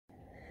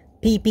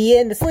Pee-pee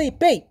in the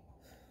sleepy.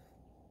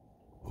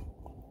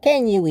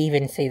 Can you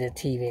even see the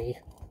TV?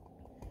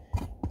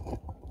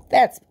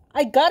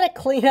 I gotta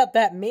clean up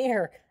that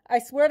mirror. I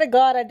swear to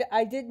God,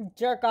 I didn't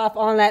jerk off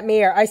on that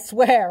mirror. I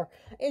swear.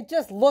 It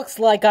just looks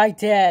like I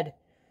did.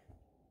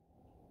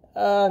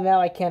 Oh, now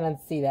I can't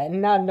unsee that.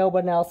 And now no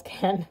one else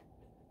can.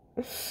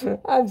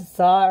 I'm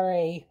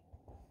sorry.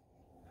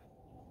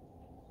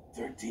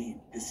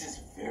 13. This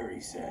is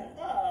very sad.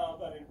 Oh,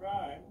 but it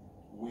rhymed.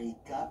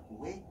 Wake up,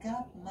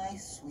 my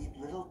sweet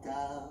little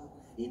dove.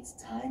 It's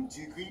time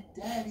to greet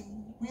Daddy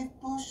with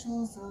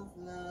bushels of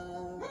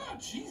love. Oh,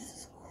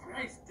 Jesus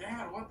Christ,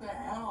 Dad, what the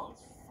hell?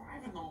 It's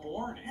 5 in the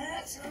morning.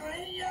 That's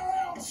right, you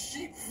little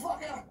sheep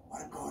fucker.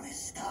 We're going to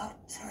start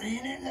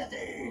training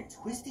today.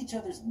 We'll twist each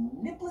other's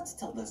niblets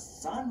till the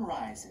sun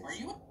rises. Are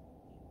you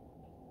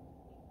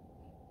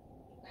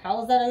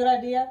How is that a good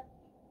idea?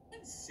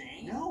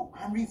 insane? No,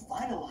 I'm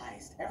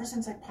revitalized. Ever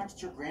since I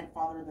punched your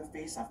grandfather in the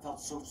face, I felt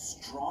so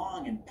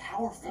strong and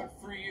powerful. Good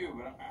for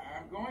you, but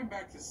I'm going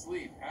back to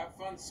sleep. Have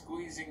fun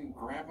squeezing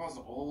Grandpa's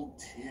old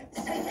tits.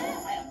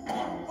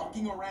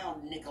 Fucking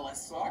around,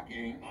 Nicholas.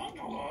 Sucking?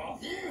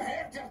 You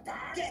have to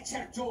die. Get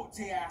your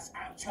dirty ass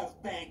out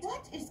of bed.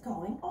 What is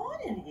going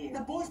on in here?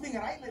 The boy's being a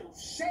right little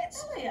shit.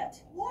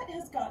 Elliot, what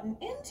has gotten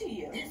into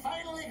you? He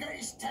finally got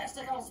his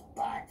testicles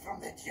back from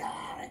the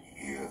jar, and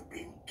you've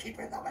been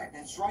keeping them in.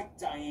 That's right,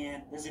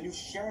 Diane. There's a new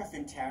sheriff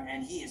in town,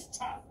 and he is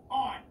tough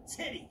on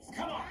titties.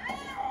 Come on.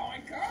 Oh my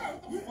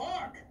God, what the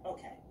fuck?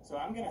 Okay, so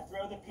I'm gonna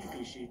throw the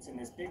pee-pee sheets in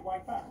this big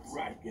white box.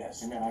 Right,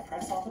 yes. And then I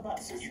press all the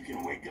buttons. So you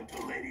can wake up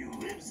the lady who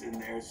lives in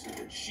there so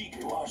that she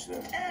can wash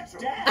them. Andrew,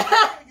 Dad!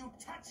 why are you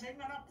touching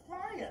an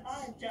appliance?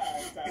 I'm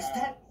just, Is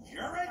that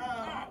urine?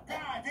 Oh,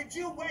 God, did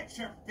you wet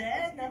your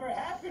bed? It's never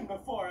happened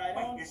before. I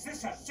don't... Wait, is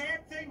this a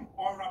sad thing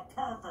or a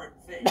pervert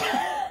thing?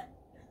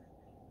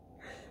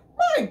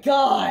 My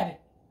God!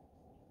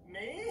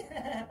 Me?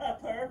 A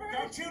pervert?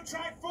 Don't you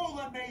try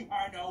fooling me.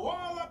 I know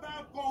all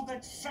about golden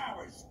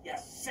showers, you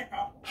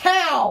sicko.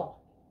 How?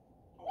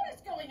 What is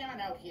going on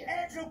out here?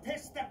 Andrew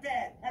pissed the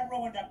bed and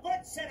ruined a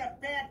good set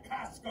of bad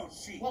Costco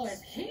sheets. Well,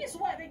 if he's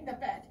wetting the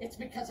bed, it's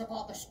because of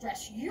all the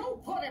stress you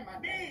put him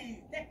under.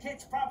 Me? That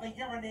kid's probably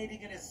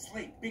urinating in his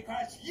sleep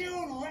because you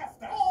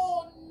left us.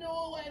 Oh,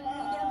 no, I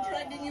knew they're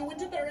dragging you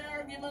into their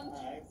argument.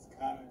 It's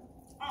coming.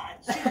 Ah,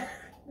 gee.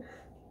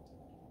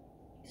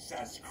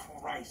 Jesus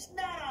Christ,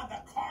 not on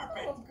the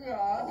carpet. Oh,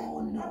 God. Oh,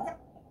 no.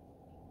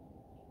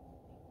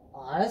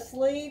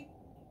 Honestly,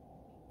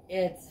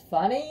 it's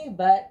funny,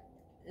 but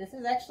this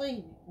is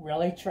actually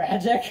really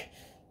tragic,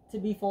 to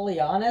be fully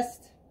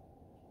honest.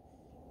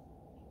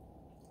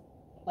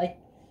 Like,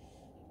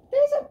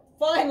 there's a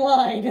fine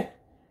line.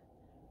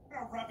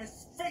 Rub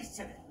his face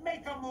in it.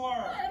 Make him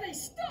learn. Eddie,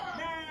 stop!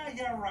 Nah,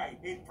 you're right.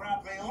 He'd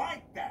probably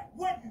like that,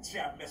 wouldn't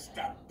you,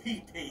 Mr.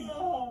 PP?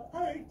 Oh,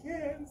 I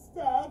can't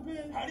stop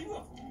it. How do you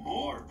have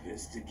more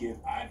piss to give?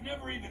 I've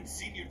never even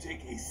seen you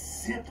take a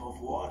sip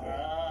of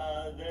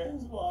water.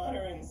 There's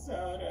water and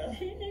soda.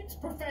 He needs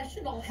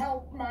professional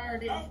help,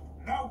 Marty. Oh,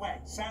 no way.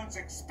 Sounds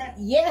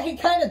expensive. Yeah, he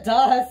kind of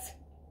does.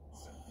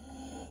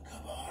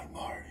 Come on,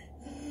 Marty.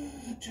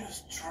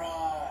 Just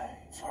try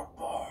for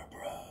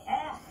Barbara.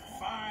 Oh,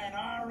 fine.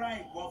 All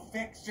right. We'll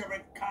fix your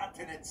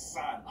incontinent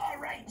son. All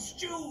right,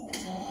 Stu.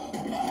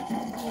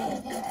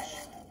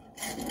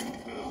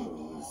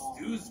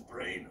 Stu's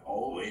brain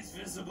always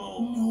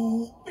visible?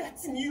 No,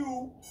 that's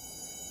new.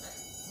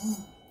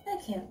 I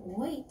can't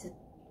wait to.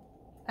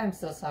 I'm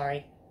so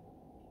sorry.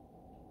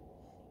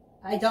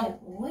 I can't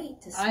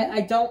wait to see.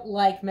 I don't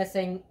like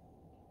missing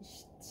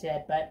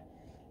shit, but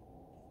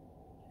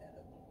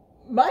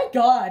my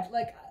God,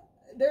 like,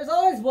 there's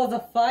always was a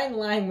fine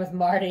line with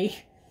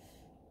Marty,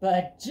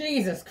 but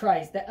Jesus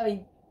Christ,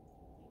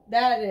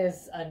 that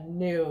is a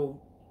new.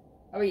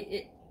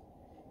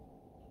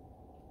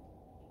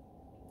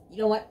 You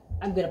know what?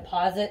 I'm gonna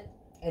pause it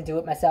and do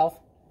it myself.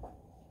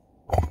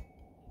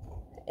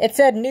 It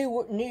said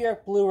New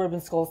York Blue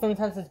Ribbon School.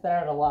 Sometimes it's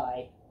better to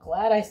lie.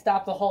 Glad I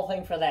stopped the whole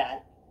thing for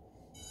that.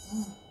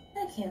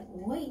 I can't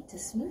wait to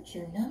smooch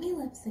your nummy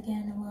lips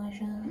again,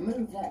 Elijah.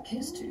 Move that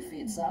kiss 2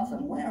 feet south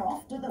and we're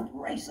off to the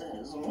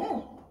races.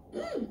 Oh,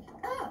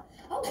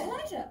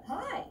 Elijah,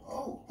 hi.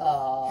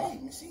 Oh, hey,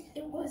 Missy.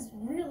 It was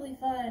really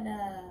fun,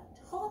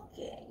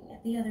 talking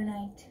the other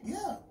night.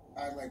 Yeah,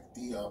 I like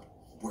the,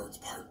 words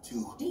part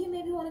too. Do you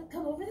maybe want to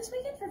come over this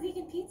weekend for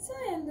vegan pizza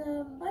and,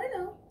 I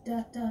don't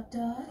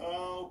know, ...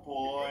 Oh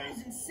boy. That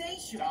was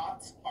insatiable.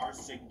 Dots are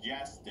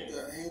suggested.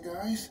 Hey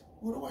guys,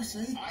 what do I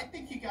say? I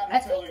think you gotta I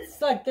tell think her.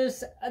 it's like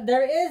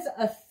there is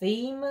a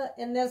theme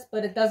in this,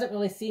 but it doesn't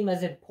really seem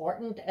as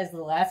important as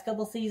the last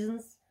couple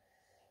seasons.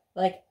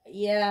 Like,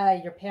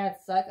 yeah, your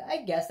parents suck. I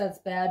guess that's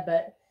bad,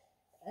 but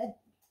it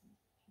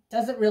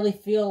doesn't really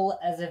feel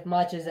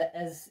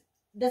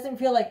doesn't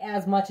feel like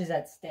as much is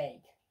at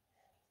stake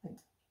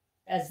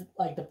as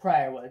like the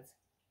prior ones.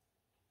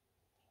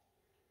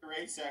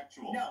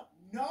 asexual.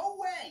 No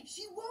way.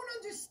 She won't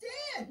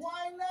understand.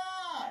 Why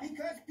not?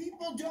 Because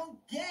people don't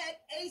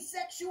get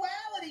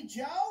asexuality,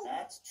 Joe.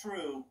 That's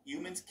true.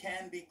 Humans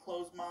can be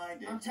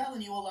closed-minded. I'm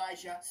telling you,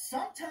 Elijah,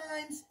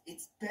 sometimes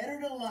it's better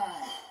to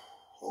lie.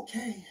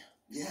 Okay.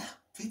 Yeah,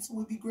 pizza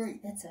would be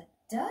great. It's a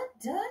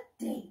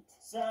date.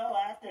 So,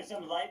 after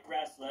some light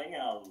wrestling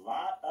and a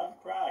lot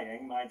of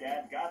crying, my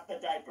dad got the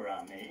diaper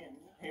on me, and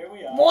here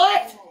we are.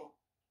 What?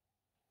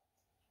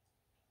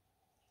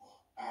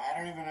 I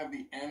don't even have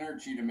the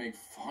energy to make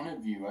fun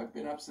of you. I've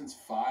been up since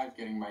 5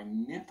 getting my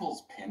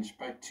nipples pinched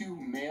by 2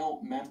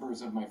 male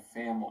members of my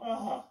family.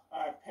 Oh,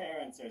 our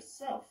parents are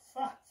so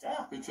fucked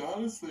up. It's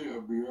honestly a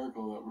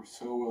miracle that we're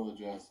so well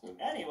adjusted.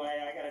 Anyway,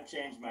 I gotta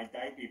change my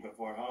diaper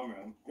before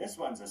homeroom. This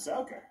one's a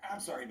soaker. I'm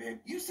sorry,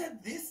 babe. You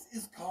said this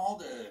is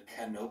called a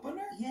can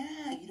opener?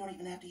 Yeah, you don't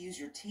even have to use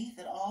your teeth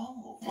at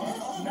all.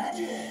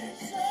 Magic!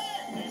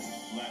 This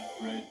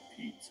flatbread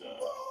pizza.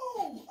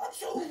 Oh, I'm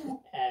so...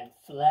 And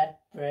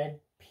flatbread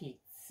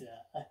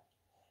pizza.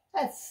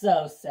 That's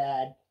so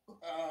sad.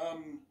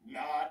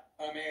 Not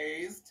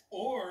amazed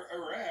or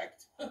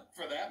erect,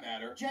 for that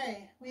matter.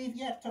 Jay, we've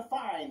yet to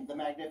find the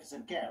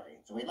magnificent Gary,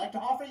 so we'd like to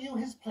offer you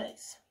his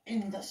place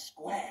in the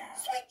square.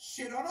 Sweet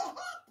shit on a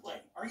hot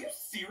plate. Are you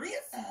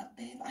serious?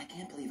 Babe, I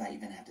can't believe I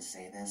even have to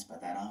say this,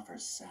 but that offer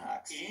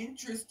sucks.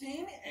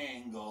 Interesting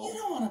angle. You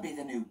don't want to be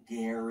the new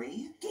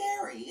Gary.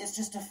 Gary is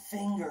just a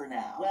finger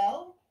now.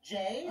 Well,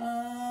 Jay,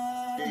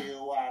 do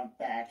you want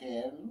back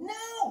in?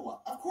 No,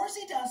 of course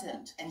he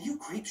doesn't. And you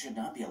creeps should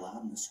not be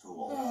allowed in the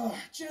school. Oh,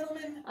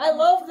 gentlemen. I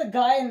love the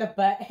guy in the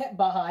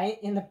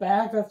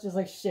back that's just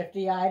like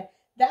shifty-eyed.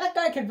 That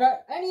guy could,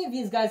 any of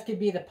these guys could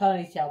be the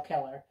ponytail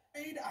killer.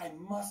 I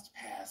must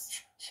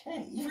pass.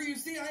 Jay. For you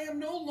see, I am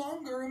no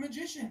longer a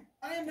magician.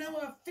 I am now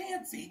a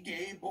fancy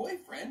gay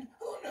boyfriend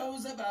who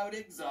knows about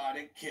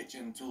exotic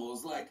kitchen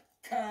tools like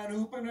can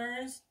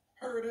openers.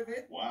 Heard of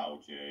it? Wow,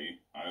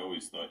 Jay. I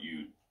always thought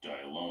you'd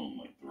die alone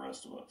like the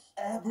rest of us.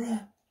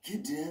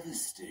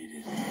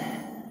 Devastated.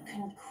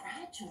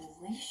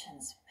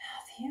 Congratulations,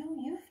 Matthew.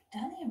 You've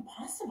done the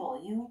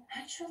impossible. You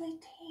actually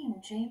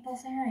tamed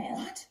𝘔𝘰𝘶𝘵.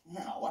 What?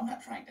 No, I'm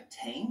not trying to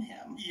tame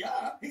him.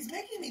 Yeah, he's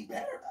making me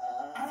better.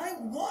 And I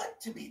want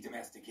to be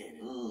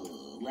domesticated.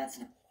 Let's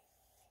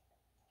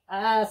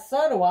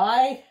So do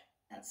I.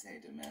 not say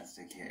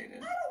domesticated. I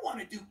don't want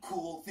to do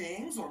cool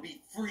things or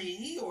be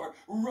free or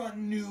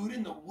run nude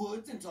in the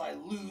woods until I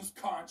lose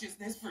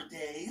consciousness for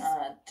days.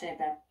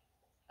 𝘔𝘰𝘶.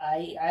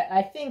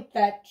 I think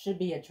that should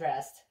be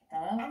addressed.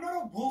 I'm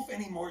not a wolf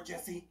anymore,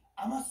 Jesse.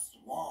 I'm a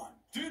swan.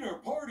 Dinner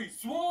party,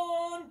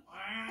 swan!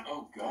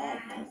 Oh, God,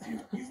 Matthew.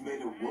 You've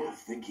made a wolf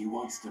think he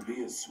wants to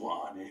be a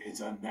swan. It's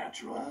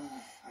unnatural.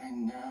 I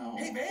know.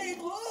 Hey,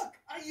 babe, look!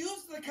 I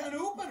used the can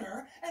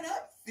opener, and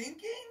I'm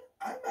thinking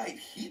I might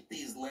heat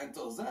these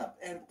lentils up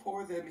and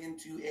pour them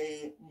into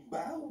a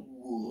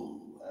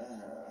bowl.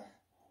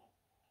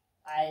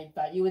 I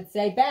thought you would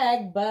say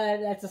bag,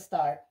 but that's a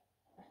start.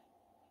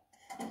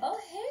 Oh,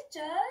 hey,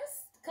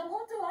 Jess. Come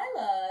hold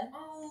Delilah.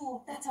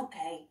 Oh, that's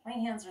okay. My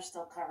hands are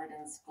still covered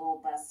in the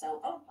school bus,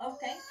 so... Oh,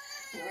 okay.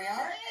 Here we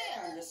are.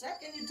 And the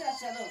second you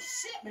touch that little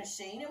shit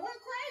machine, it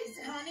went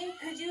crazy. Honey,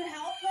 could you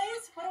help,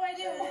 please? What do I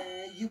do?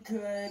 You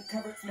could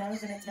cover its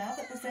nose and its mouth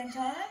at the same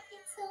time?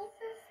 It's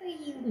over for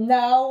you.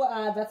 No,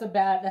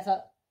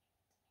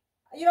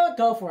 you know what,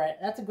 go for it.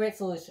 That's a great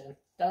solution.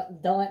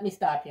 Don't let me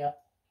stop you.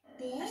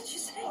 Bitch? What did you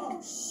say?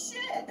 Oh,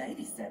 shit.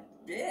 Baby said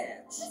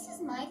bitch. This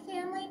is my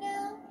family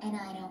now, and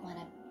I don't want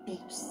a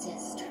bitch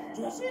sister.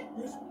 Jesse,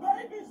 this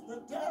baby's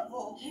the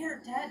devil. Here,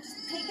 Dad,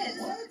 just take it.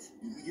 What?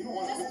 You don't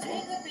want to... Just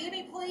take the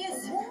baby,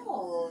 please.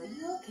 Oh,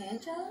 you okay,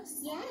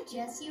 Jess? Yeah,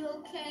 Jess, you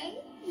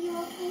okay? You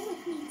okay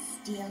with me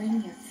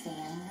stealing your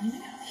family?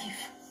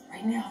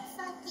 Right now.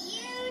 Fuck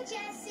you,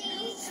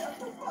 Jesse! Shut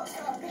the fuck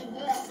up.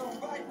 That's all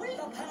right.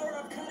 The power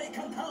of Connie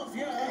compels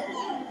you.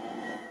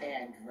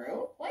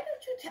 Andrew, why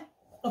don't you tell...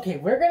 Okay,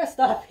 we're gonna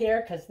stop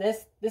here because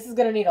this is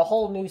gonna need a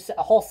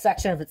whole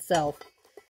section of itself.